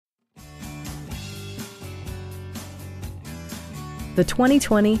the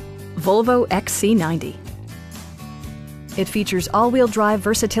 2020 Volvo XC90. It features all-wheel drive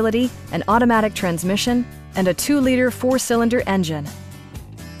versatility, an automatic transmission, and a 2-liter 4-cylinder engine.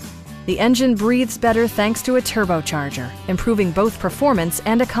 The engine breathes better thanks to a turbocharger, improving both performance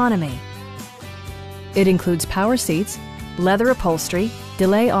and economy. It includes power seats, leather upholstery,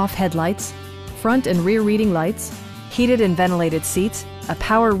 delay-off headlights, front and rear reading lights, heated and ventilated seats, a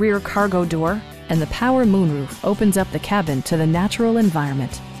power rear cargo door, and the power moonroof opens up the cabin to the natural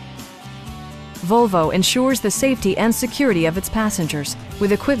environment. Volvo ensures the safety and security of its passengers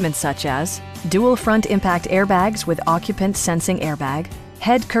with equipment such as dual front impact airbags with occupant sensing airbag,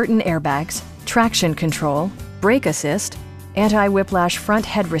 head curtain airbags, traction control, brake assist, anti-whiplash front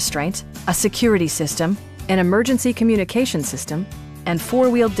head restraints, a security system, an emergency communication system, and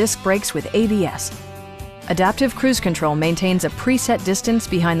 4-wheel disc brakes with ABS. Adaptive Cruise Control maintains a preset distance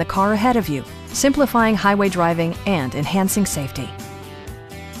behind the car ahead of you, simplifying highway driving and enhancing safety.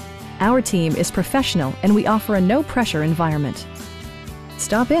 Our team is professional and we offer a no-pressure environment.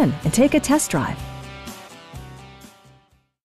 Stop in and take a test drive.